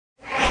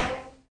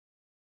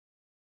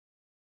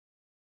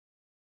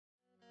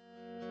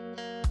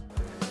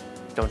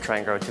don't try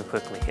and grow too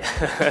quickly.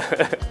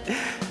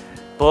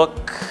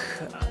 Book,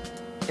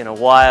 In a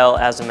While,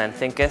 As a Man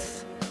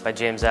Thinketh by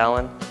James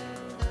Allen.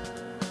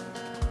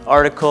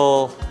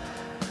 Article,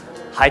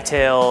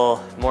 Hightail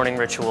Morning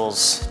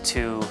Rituals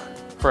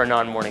for a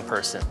non-morning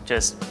person.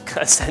 Just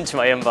got sent to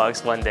my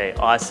inbox one day.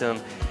 Awesome.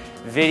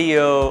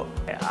 Video,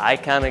 I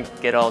kind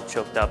of get all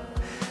choked up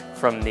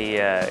from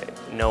the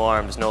no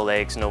arms, no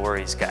legs, no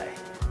worries guy.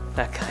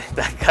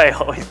 That guy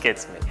always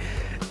gets me.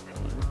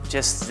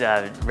 Just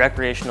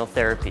recreational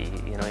therapy,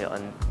 you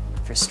know,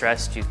 if you're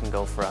stressed, you can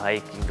go for a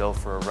hike, you can go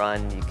for a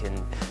run, you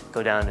can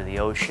go down to the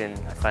ocean.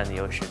 I find the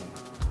ocean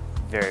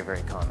very,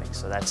 very calming.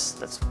 So that's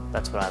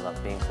what I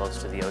love, being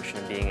close to the ocean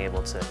and being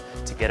able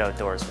to get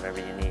outdoors whenever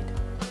you need.